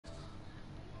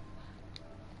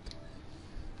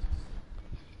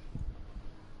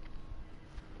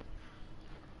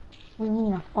What do you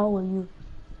mean I follow you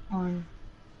on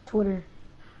Twitter?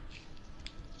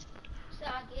 So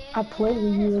I I played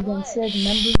with guess you against what? Sig,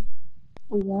 remember?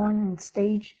 We won in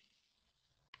stage.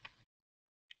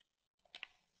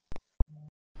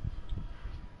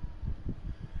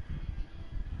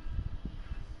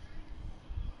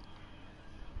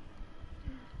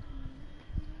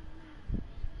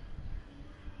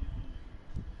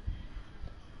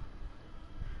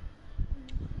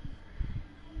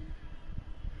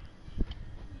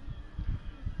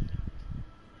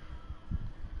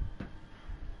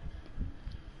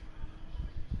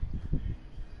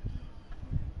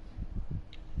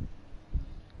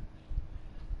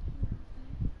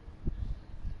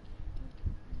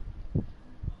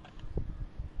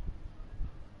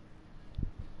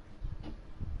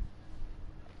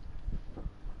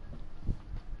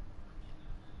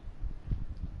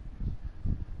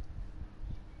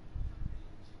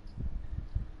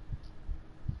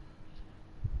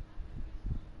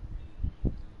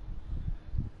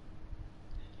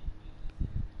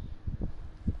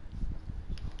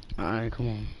 Alright, come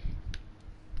on.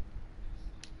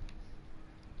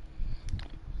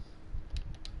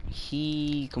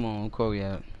 Come on, Corey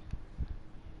out.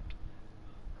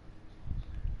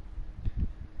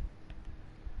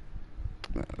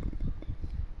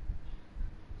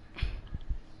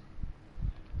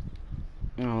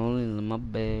 Only in my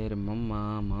bed and my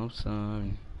mom, I'm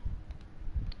sorry.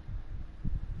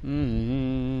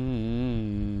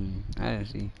 I didn't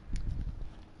see.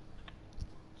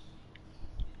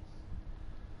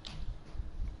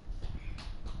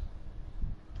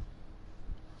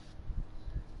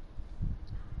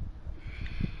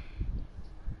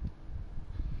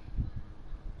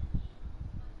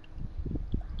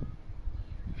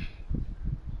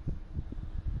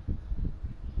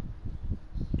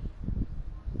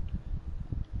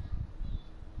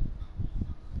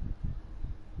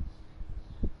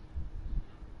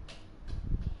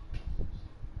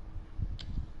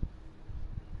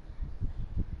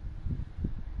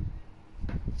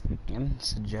 I didn't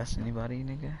suggest anybody,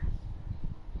 nigga.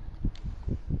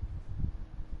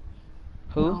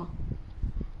 Who? No.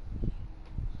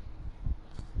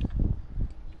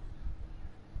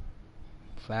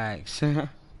 Facts. I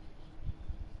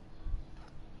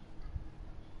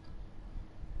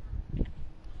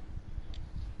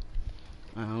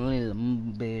only in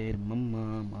my bed and my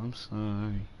mom, I'm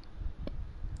sorry.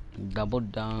 Double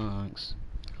dunks.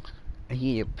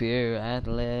 He appear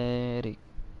athletic.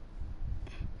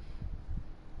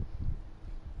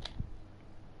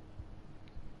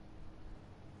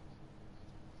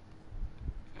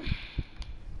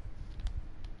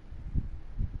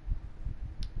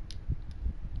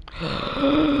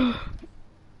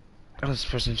 What is this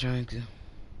person trying to?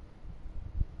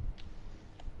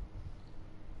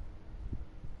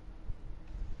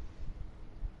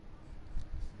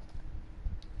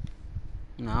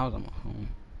 No, I was on my phone.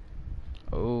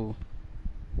 Oh,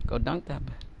 go dunk that.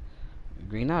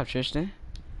 Green up, Tristan.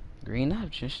 Green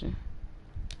up, Tristan.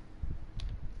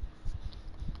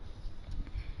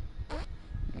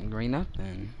 Green up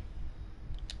then.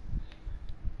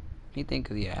 He think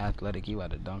 'cause he athletic, he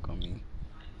about to dunk on me.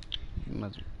 He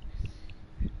must.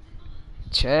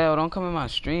 Chill, don't come in my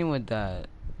stream with that.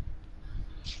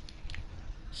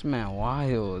 This man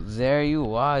wild. Zare, you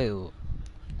wild.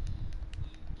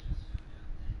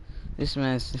 This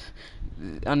man's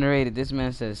underrated. This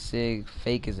man says Sig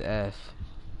fake as F.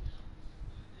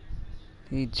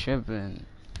 He tripping.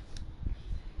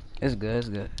 It's good, it's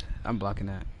good. I'm blocking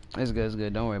that. It's good, it's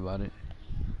good. Don't worry about it.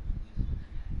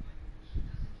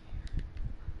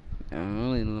 I'm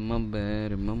only in my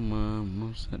bed and my mom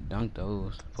wants to dunk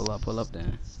those. Pull up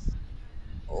then.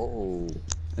 Oh,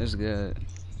 It's good.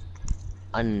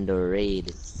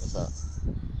 underrated. What's up?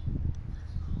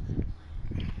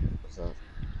 What's up?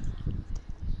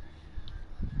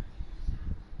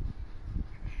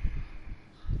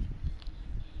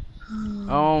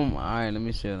 Alright, let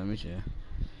me see.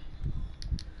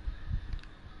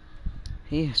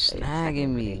 He Hey, snagging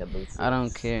second me. Canada Blue I don't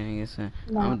Six. care, nigga. Son.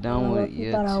 Nah, I'm bro, done with look,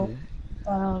 you too. you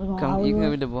thought I was going Come, you can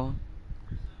give Hollywood? me the ball.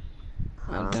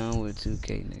 I'm Huh? done with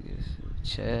 2K niggas.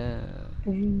 Chill.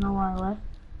 Cause you know I left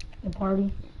the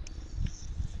party.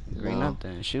 Green No, up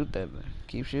then. Shoot that, man.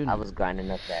 Keep I shooting. was grinding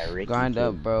up that Ricky Grind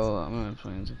up, kill. bro. I'm not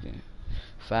playing 2K.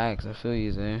 Facts. I feel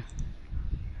you there.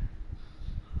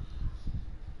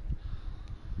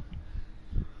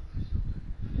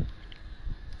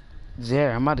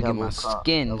 Zare, I'm about to get my Double cup,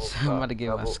 skins. double I'm cup, about to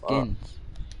get my double up. skins.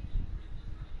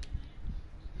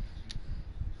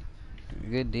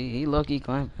 Good D. He lucky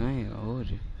clamping. I ain't gonna hold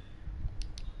you.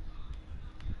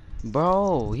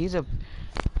 Bro, he's a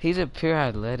He's a pure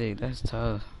athletic. That's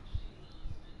tough.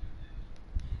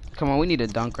 Come on, we need a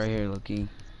dunk right here, Loki.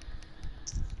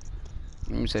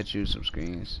 Let me set you some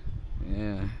screens.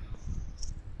 Yeah.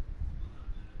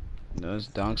 Those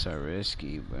dunks are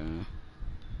risky, bro.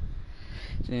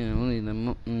 Damn, only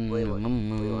the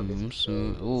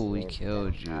oh, he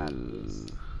killed you.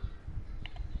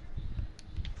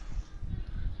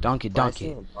 Dunk it, dunk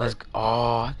it. Let's go.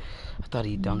 Oh, I thought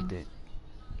he dunked it.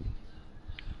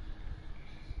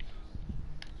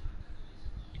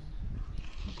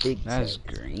 That's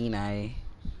green eye.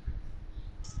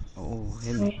 Oh,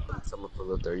 hit me. Someone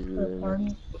pull up 30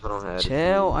 if I don't have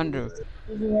Chill, underrated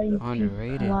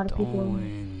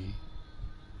throwing.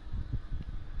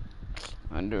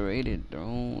 Underrated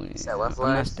throwing. I'm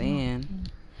not staying.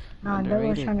 Nah, they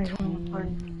were trying to join the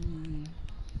party.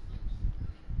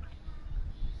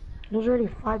 There's already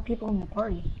 5 people in the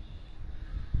party.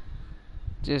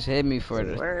 Just hit me for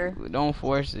the. Don't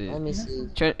force it. Let me see.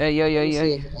 Hey, yo.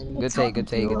 Good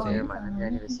take. Never mind. I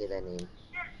didn't even say that name.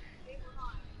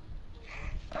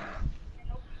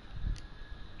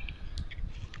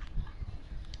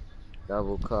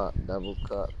 Double cup, double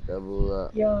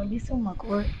up. Yo, you still on my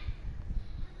court?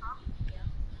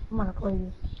 I'm gonna play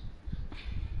you.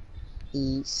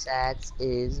 Eastside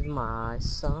is my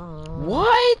song.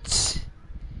 What?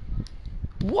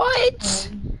 What?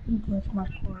 You play my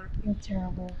court. You're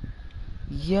terrible.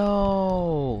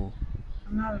 Yo.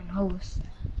 I'm not a host.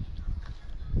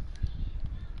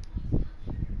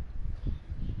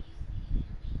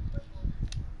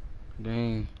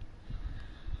 Dang.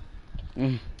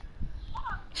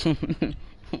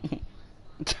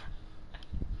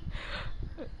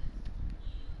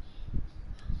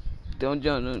 Don't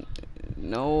jump.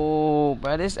 No,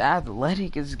 bro. This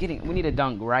athletic is getting. We need a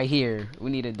dunk right here. We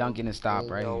need a dunk and a stop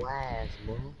right here.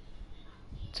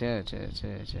 Chill.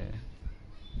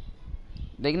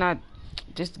 They not.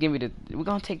 Just give me the. We're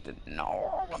gonna take the.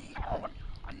 No.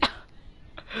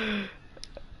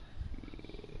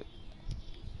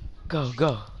 Go.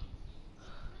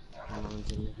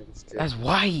 That's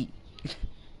white.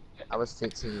 I was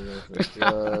 15 minutes for the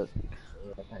drug.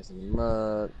 Passing the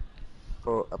mug.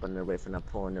 Pour up on the way from not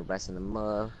pouring the rest in the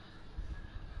mug.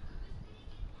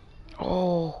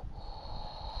 Oh.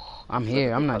 I'm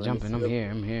here. I'm not jumping.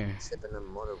 I'm here.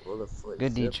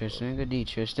 Good D, Tristan. Good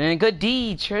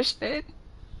D, Tristan.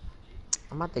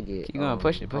 I'm about to get. Keep going.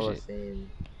 Push it. That's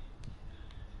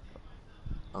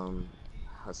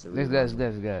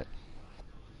good.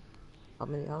 How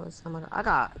many hours? I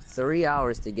got 3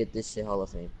 hours to get this shit Hall of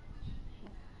Fame.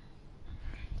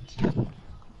 You know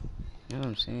what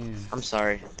I'm saying? I'm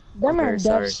sorry. That man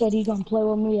Dad said he gonna play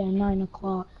with me at 9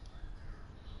 o'clock.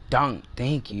 Dunk,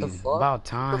 thank you. About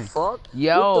time. What the fuck?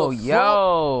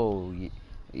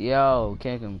 Yo,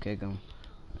 kick him.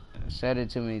 Said it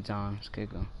too many times.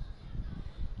 Kick him.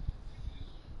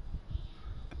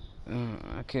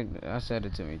 I said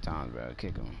it too many times, bro.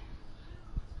 Kick him.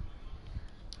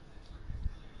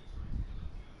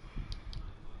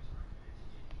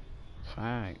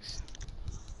 Facts.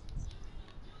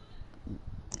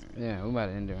 Yeah, we about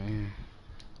to end it right here.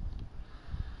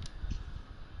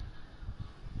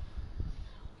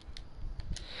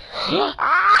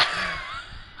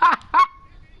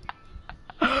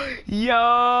 Yo,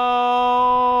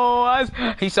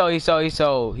 he sold.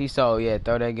 Yeah,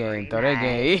 throw that game.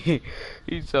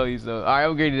 he sold. All right,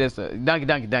 I'm gonna this.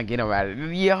 Dunk. You know about it.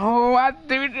 Yo, I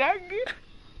threw that.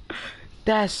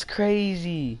 That's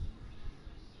crazy.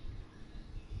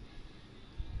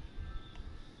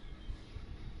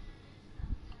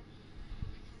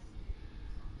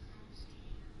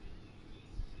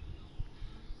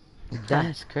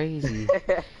 That's crazy.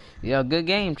 Yo, good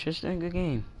game, Tristan. Good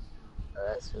game.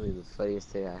 That's really the funniest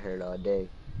thing I heard all day.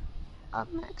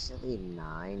 I'm actually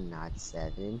 9, not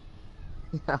 7.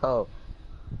 Yo.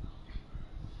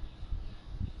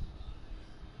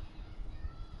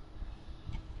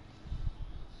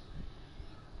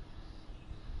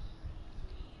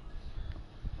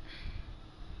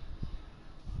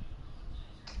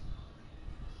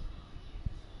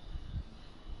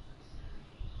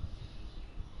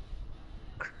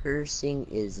 Cursing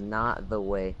is not the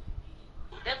way.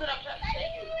 That's what I'm trying to say.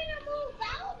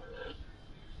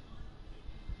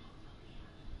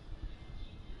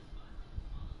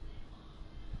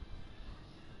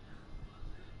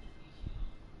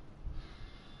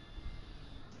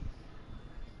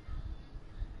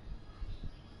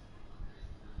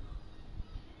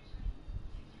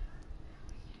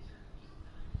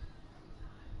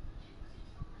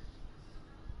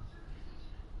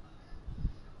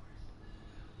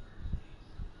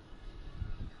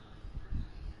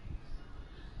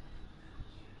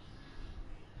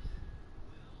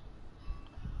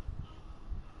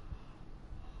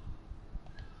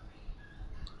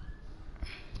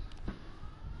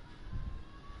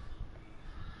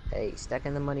 Hey,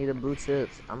 stacking the money to blue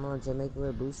chips. I'm on Jamaica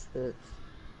with blue chips.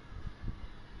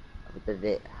 Hop at the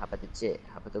jet, hop at the jet,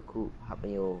 hop at the coupe, hop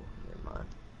in your. Never mind.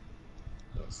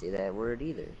 Can't say that word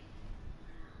either.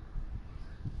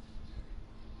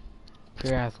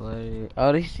 Pure athletic.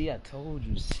 Oh, they see. I told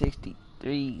you,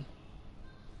 63.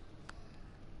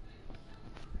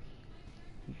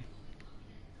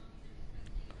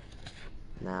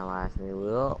 Now watch me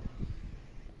whip.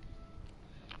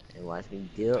 And watch me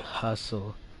dip.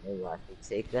 Hustle. And watch me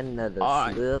take another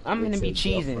Alright, flip. I'm gonna with be your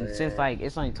cheesing since girlfriend. like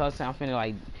it's only 12 time. I'm finna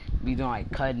like be doing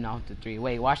like cutting off the 3.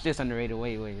 Wait, watch this underrated.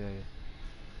 Wait.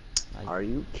 Like, Are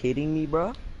you kidding me,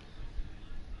 bro?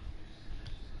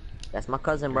 That's my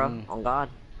cousin, bro. On God.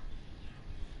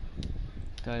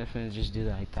 so I'm finna just do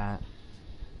like that.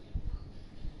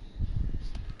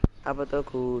 How about the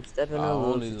coupe? Step in the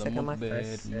Only loops. the Check out my bed.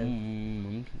 fresh.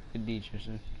 Good D,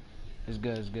 Tristan. It's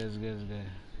good.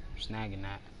 Snagging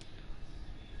that.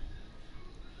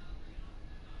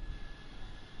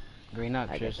 Green up,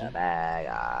 I get the Tristan.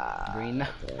 bag. Green up.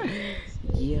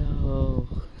 Yo.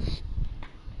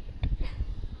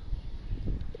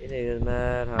 You niggas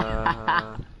mad,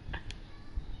 huh?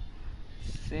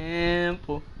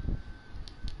 Simple.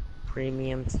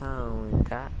 Premium town,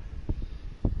 got.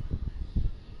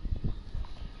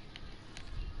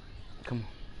 Come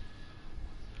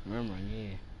on. Remember,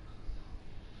 yeah.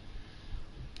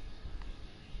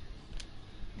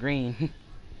 Green.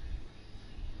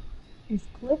 Is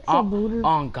clicks a booter?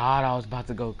 Oh God, I was about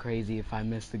to go crazy if I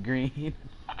missed the green.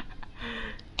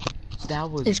 That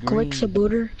was Is green. clicks a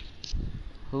booter?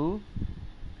 Who?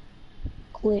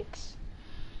 Clicks.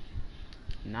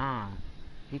 Nah.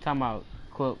 He talking about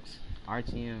Quilks.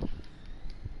 RTM.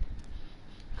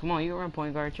 Come on, you can run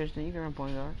point guard, Tristan. You can run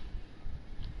point guard.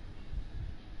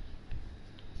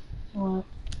 What?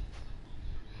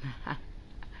 Alright,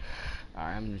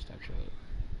 I'm gonna stop trolling.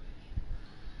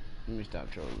 Let me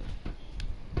stop trolling.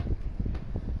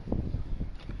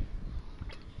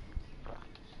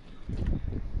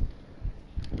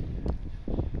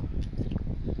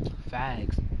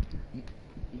 Fags.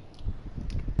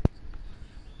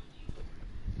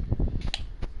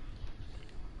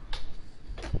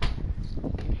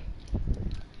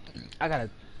 I gotta.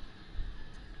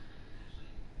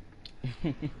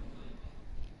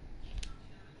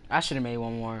 I should have made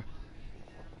one more.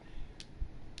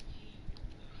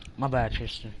 My bad,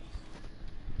 Tristan.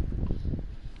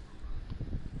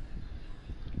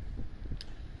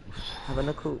 Hop in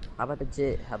the coupe. How about the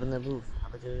jet? Hop in the booth. How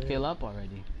about the Fill up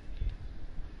already.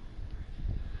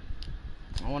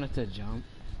 I wanted to jump.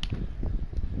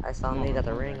 I saw Come me on, got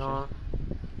the come on, ring Tristan. on.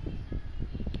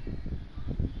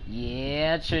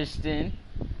 Yeah, Tristan.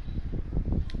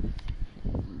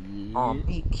 On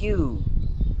PQ.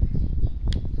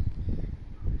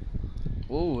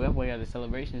 Ooh, that boy got the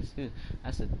celebrations too.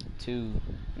 That's a 2.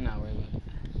 I'm not worried about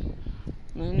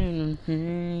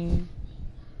that.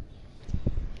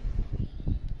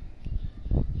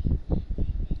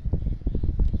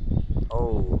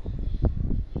 Oh.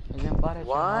 And then bought at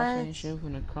your house What? and shoot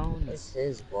from the corner. It's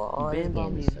his ball. You This been bought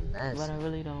game me, is finesse. but I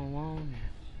really don't want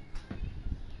it.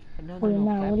 I don't do Wait, no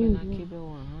nah, what are you capping, I doing? keep it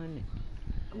 100.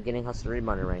 I'm getting hustle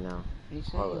rebounder right now. He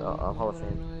said, Hold but on. I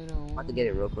know you don't I'm about want to get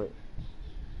it real quick.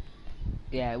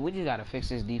 Yeah, we just gotta fix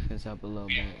this defense up a little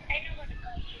bit.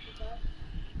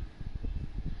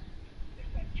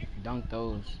 Dunk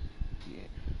those. Yeah.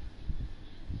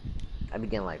 I be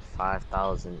getting like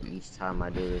 5,000 each time I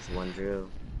do this one drill.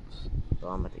 So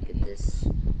I'm about to get this.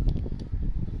 You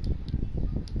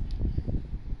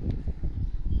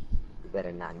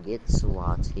better not get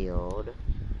swatted. Go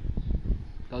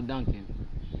dunk him.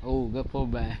 Oh, good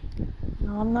pullback.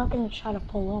 No, I'm not gonna try to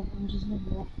pull up. I'm just gonna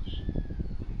watch.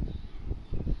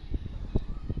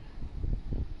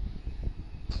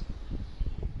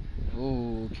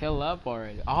 Ooh, kill up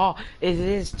already. Oh, it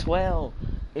is 12.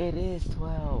 It is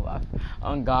 12.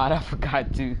 On God, I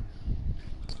forgot to.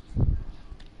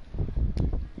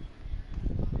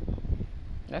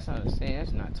 That's not a say.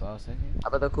 That's not 12 seconds. How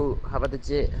about the cool? How about the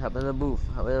jet? How about the booth?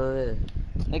 How about the...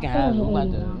 They can have it. I'm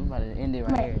about to end it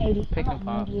I'm right at here. 80. Pick I'm and at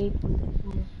pop.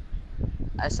 98.4.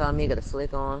 I saw me got a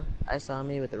flick on. I saw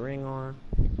me with the ring on.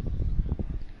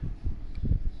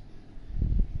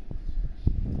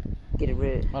 Get it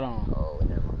red. Hold on. Oh,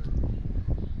 never mind.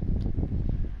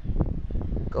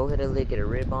 Go hit a lick, get a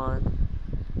rib on.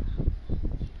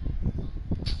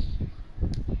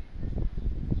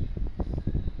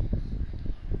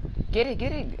 Get it.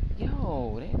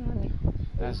 Yo, they didn't let me.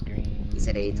 That's green. He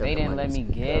said he took They the didn't money. let me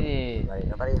get it.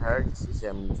 Nobody heard. She said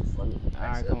I'm funny.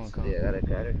 Alright, come on. Yeah, I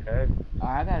got it. Alright,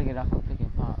 I gotta get off of pick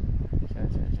and pop. Sure.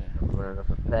 running up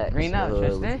a packs Green in the up,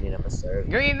 hood. What you Tristan. need? I'ma serve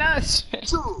you. Green up.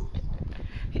 Two.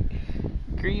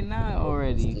 Green up Oh,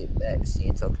 bitch, already. get back. She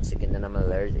ain't talking chicken, then I'm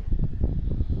allergic.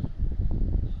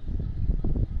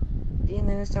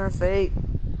 Demons turn fake.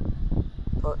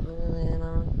 Fuck me, then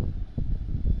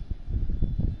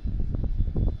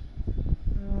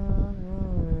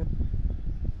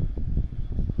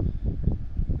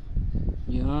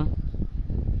Yeah.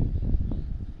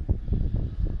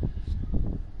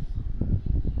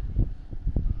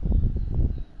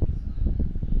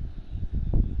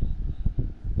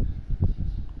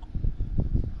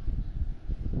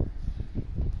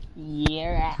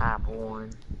 Yeah. Top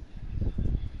one.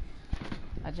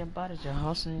 I jump out at your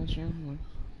house and you.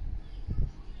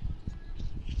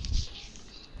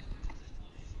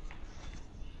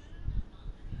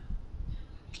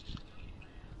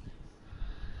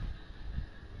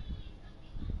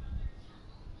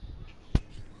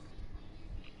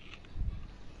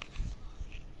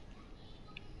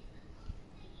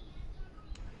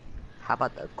 How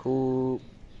about the coupe?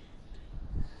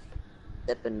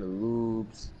 Step in the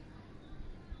loops.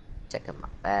 Checking my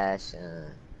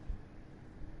fashion.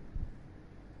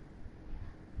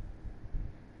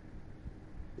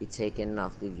 We taking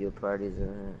off, leave your parties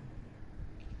around.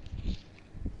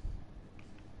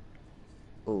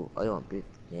 Oh, I want big.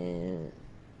 Yeah.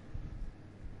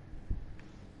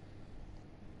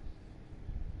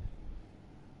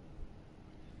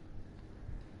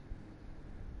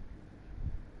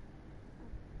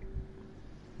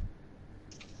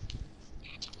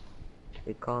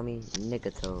 They call me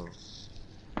Nikato.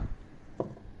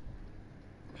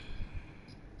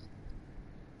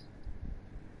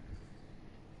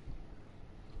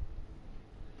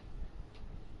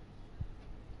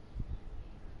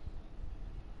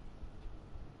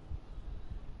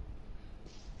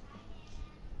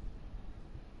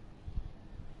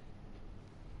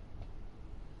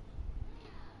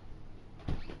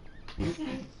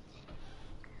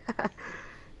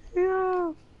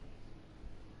 Yeah.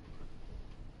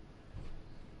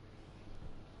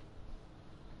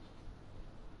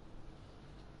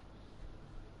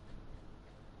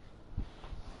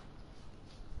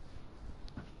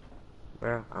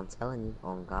 Bro, I'm telling you,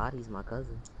 on God, he's my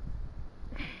cousin.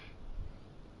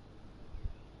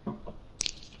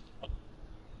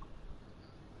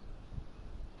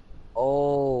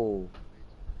 Oh,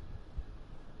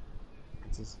 I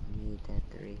just need that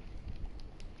three.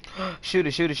 Shoot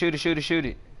it, shoot it, shoot it, shoot it, shoot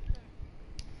it.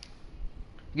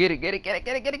 Get it, get it, get it,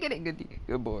 get it, get it, get it.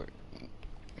 Good board.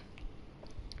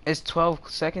 It's 12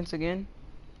 seconds again.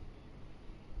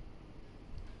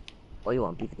 Oh, you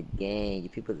want to beat the game? You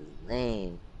people is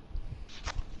lame.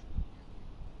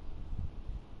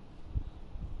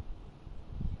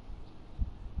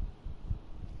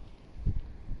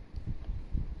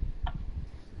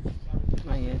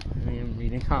 Not yet. I am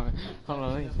reading comment. Hold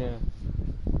on, let me see.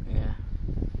 Yeah.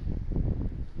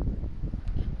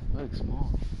 Looks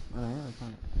small. Oh, yeah, it's not.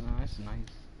 No, that's nice.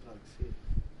 Like fit.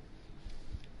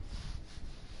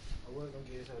 I was gonna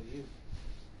get it to you.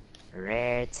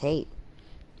 Rare tape.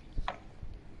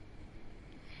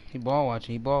 He ball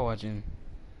watching. He ball watching.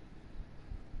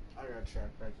 I got track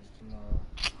practice tomorrow.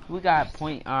 We got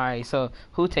point. All right. So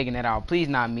who taking that out? Please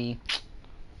not me.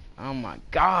 Oh my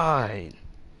God.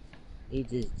 He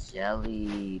just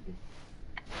jellied.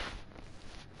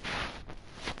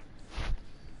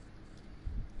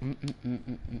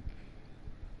 Mm-mm-mm-mm-mm.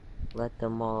 Let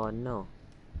them all know.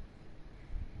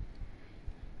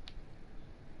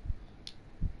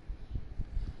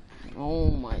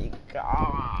 Oh my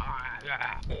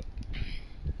God.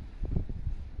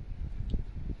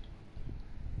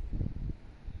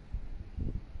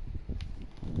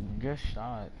 Good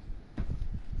shot.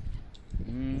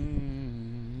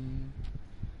 Mm.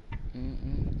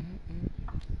 Mm-mm-mm-mm.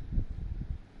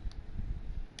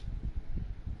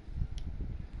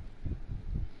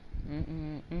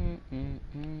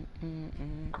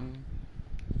 Mm-mm-mm-mm-mm-mm-mm.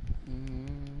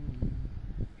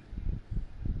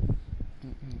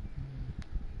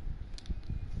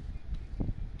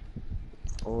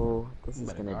 Oh, this You is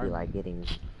better gonna be guard me. like getting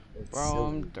Bro,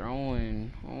 I'm silly.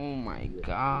 throwing. Oh my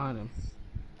God.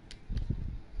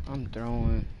 I'm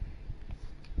throwing.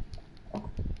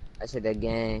 I should have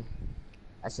gang.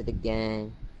 I should have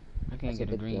gang. I I can't get should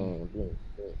a have green. gang. Blink,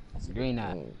 blink. I should have Green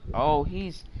that. gang. Oh,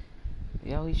 he's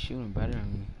shooting better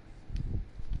than me.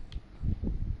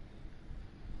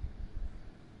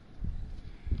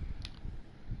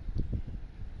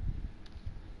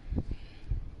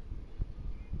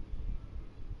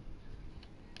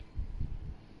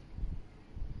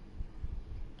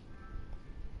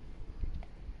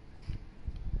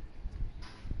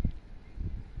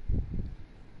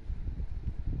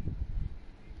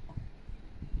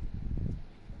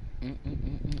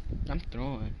 I'm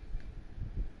throwing.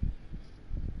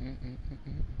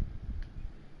 Mm-mm-mm-mm.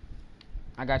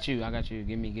 I got you. I got you.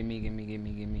 Give me. Give me. Give me. Give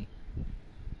me. Give me.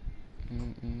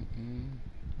 Mm-mm-mm.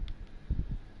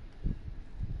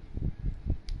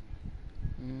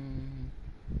 Mm.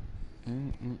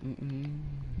 Mm-mm-mm-mm.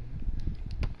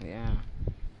 Yeah.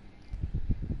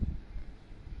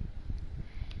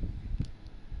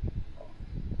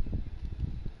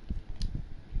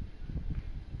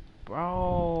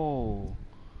 Bro.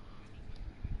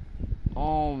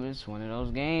 Oh, it's one of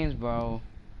those games, bro.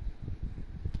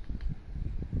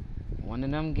 One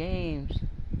of them games.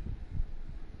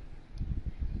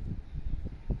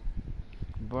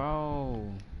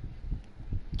 Bro.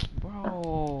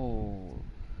 Bro.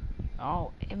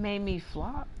 Oh, it made me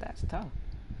flop. That's tough.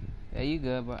 Yeah, you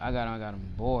good, bro. I got him. I got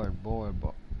him. Bored. Bored,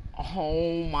 bro.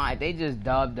 Oh, my. They just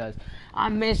dubbed us. I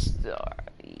missed...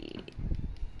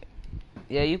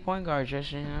 yeah, you point guard,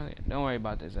 Tristan. Don't worry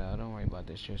about this, Al. Don't worry about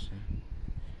this, Tristan.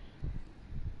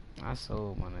 I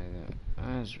sold my nigga.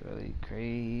 That's really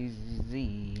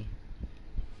crazy.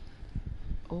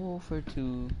 0 for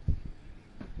 2.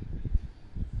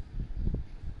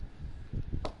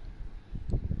 I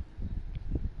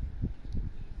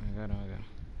got him. I got him.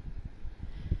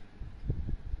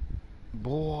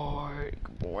 Bored.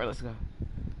 Bored. Let's go.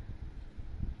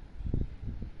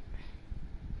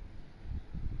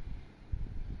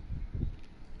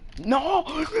 No!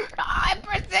 I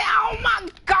pressed it. Oh my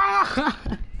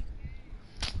god!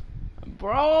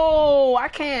 Bro, I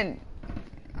can't.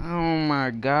 Oh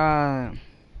my god.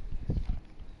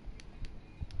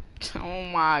 Oh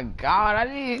my god, I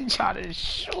didn't try to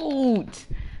shoot.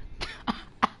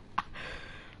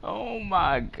 Oh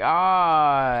my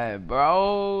god,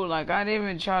 bro. Like, I didn't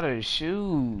even try to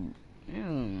shoot. Oh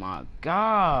my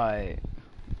god.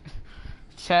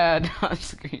 Chad, on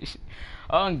screen.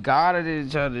 Oh god, I didn't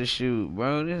try to shoot,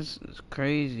 bro. This is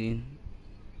crazy.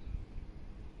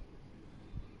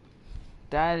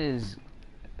 That is.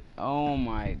 Oh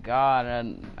my god,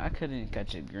 I couldn't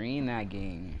catch a green that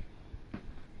game.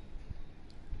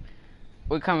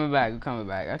 We're coming back, we're coming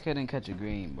back. I couldn't catch a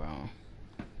green, bro.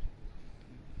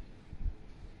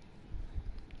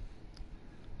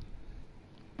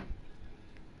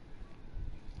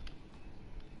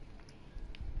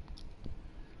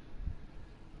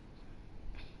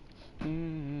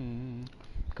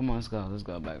 Come on, let's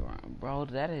go back around. Bro,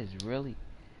 that's really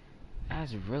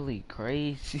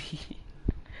crazy.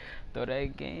 Throw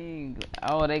that game.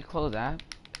 Oh, they closed that.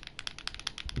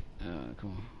 Come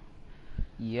on.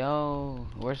 Yo,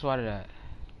 where's Swatted at?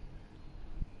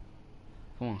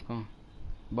 Come on, come on.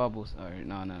 Bubbles. Alright,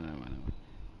 no.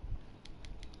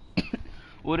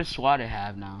 What does Swatted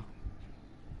have now?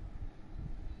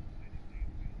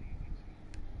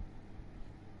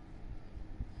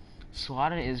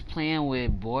 Swatted is playing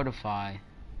with Boardify.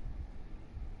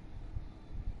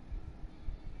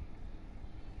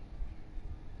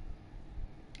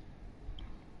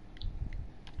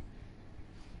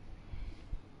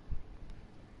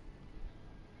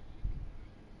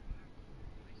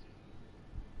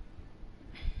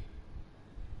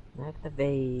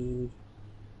 Activate.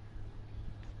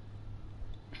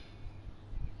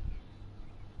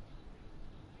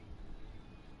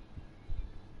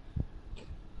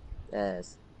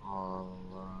 That's all.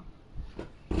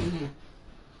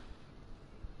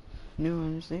 No,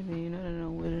 I'm sleeping. I don't know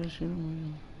where to shoot.